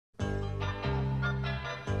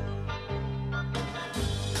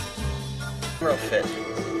Real fit.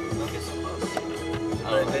 Don't get so close.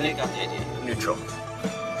 Oh, I think I got the idea. Neutral.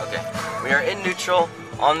 Okay. We are in neutral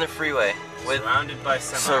on the freeway. Surrounded by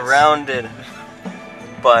semis. Surrounded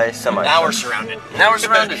by semis. Now we're surrounded. Now we're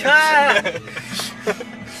surrounded.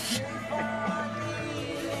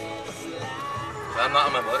 I'm not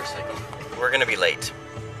on my motorcycle. We're gonna be late.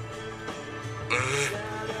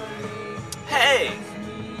 Hey!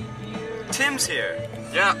 Tim's here.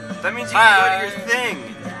 Yeah. That means you can go to your thing.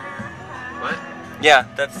 What? Yeah,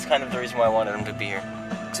 that's kind of the reason why I wanted him to be here.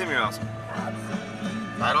 Tim, you're awesome.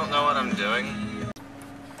 I don't know what I'm doing.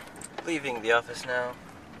 Leaving the office now.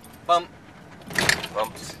 Bumps.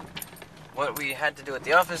 What we had to do at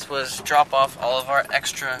the office was drop off all of our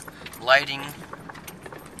extra lighting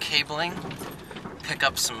cabling, pick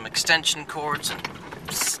up some extension cords and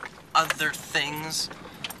other things.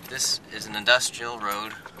 This is an industrial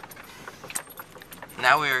road.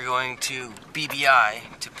 Now we are going to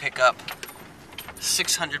BBI to pick up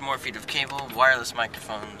 600 more feet of cable, wireless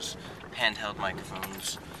microphones, handheld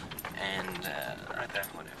microphones, and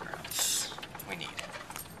whatever else we need.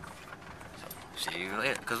 So, see you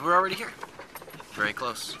later, because we're already here. Very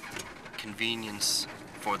close. Convenience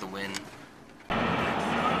for the win.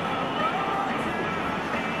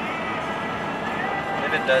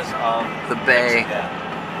 If it does, the bay.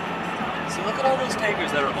 See, look at all those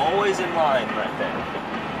tankers that are always in line right there.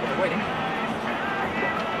 They're waiting.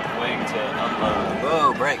 Waiting to unload.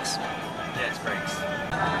 Whoa, brakes. Yeah, it's brakes.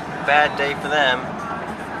 Bad day for them.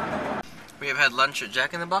 We have had lunch at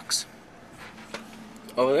Jack in the Box.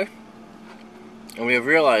 Over there. And we have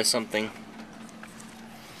realized something.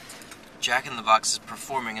 Jack in the Box is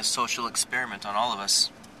performing a social experiment on all of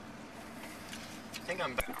us. I think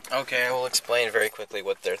I'm back. Okay, I will explain very quickly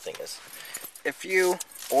what their thing is. If you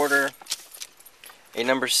order a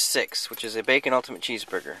number 6, which is a bacon ultimate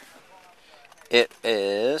cheeseburger, it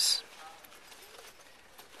is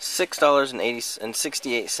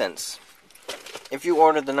 $6.68. If you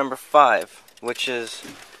order the number 5, which is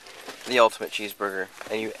the ultimate cheeseburger,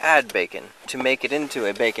 and you add bacon to make it into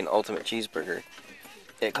a bacon ultimate cheeseburger,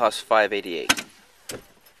 it costs $5.88.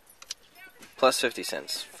 Plus 50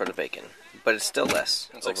 cents for the bacon. But it's still less.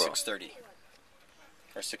 It's like overall. $6.30.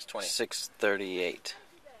 Or $6.20. $6.38.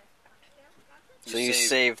 So you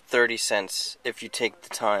save 30 cents if you take the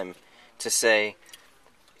time to say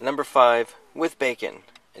number 5 with bacon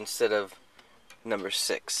instead of number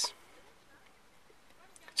 6.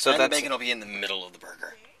 So and the bacon will be in the middle of the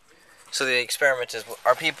burger. So the experiment is,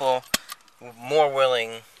 are people more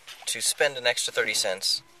willing to spend an extra 30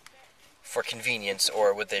 cents for convenience,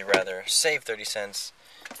 or would they rather save 30 cents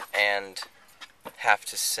and have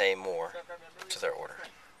to say more to their order?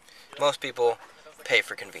 Most people pay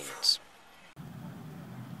for convenience.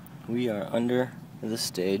 We are under the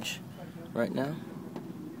stage right now.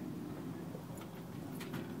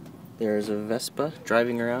 There is a Vespa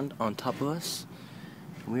driving around on top of us.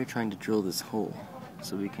 We are trying to drill this hole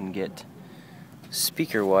so we can get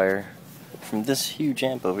speaker wire from this huge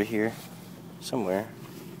amp over here somewhere.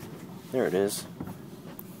 There it is.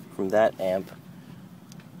 From that amp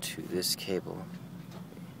to this cable.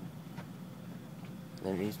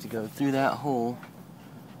 It needs to go through that hole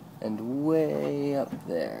and way up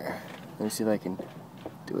there. Let me see if I can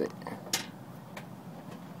do it.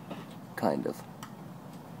 Kind of.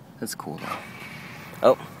 That's cool though.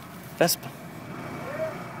 Oh, Vespa.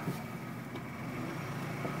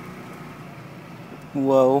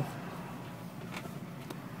 Whoa.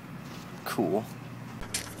 Cool.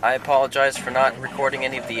 I apologize for not recording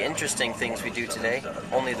any of the interesting things we do today,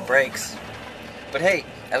 only the breaks. But hey,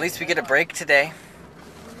 at least we get a break today.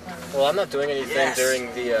 Well, I'm not doing anything during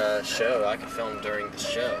the show. I can film during the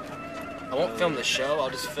show. I won't film the show, I'll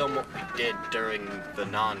just film what we did during the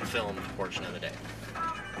non-film portion of the day.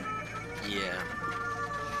 Yeah.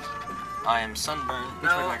 I am sunburned. Which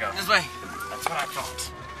way do I go? This way. That's what I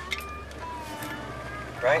thought.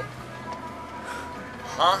 Right?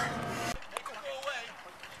 Huh?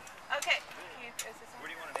 Okay. Where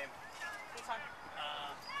do you want to name? This one.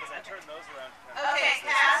 Because I turned those around. Okay, The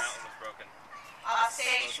pass. mountain was broken. Off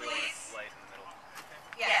stage, Those were please. light in the middle.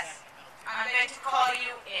 Yes. I'm going to call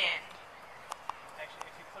you in.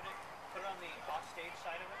 Actually, if you put it on the offstage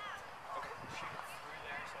side of it. Okay. Shoot through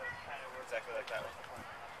there so it kind of works exactly like that. Gonna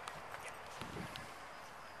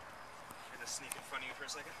sneak in front of you for a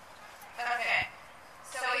second. Okay.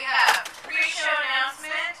 So we have pre-show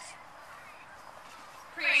announcement,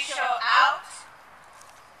 pre-show out,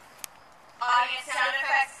 audience sound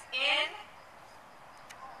effects in.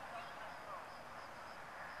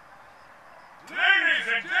 Ladies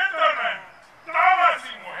and gentlemen, damas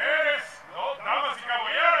y mujeres, no, damas y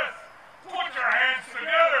caballeros, put your hands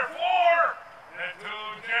together for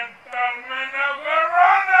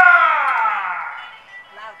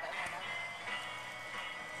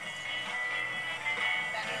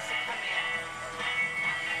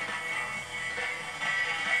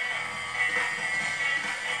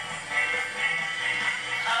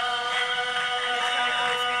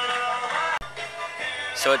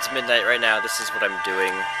So it's midnight right now. This is what I'm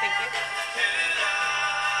doing. Thank you.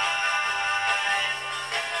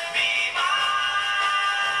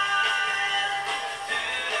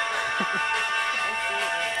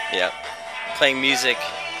 Yeah, playing music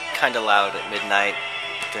kind of loud at midnight,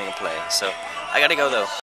 doing a play. So I gotta go though.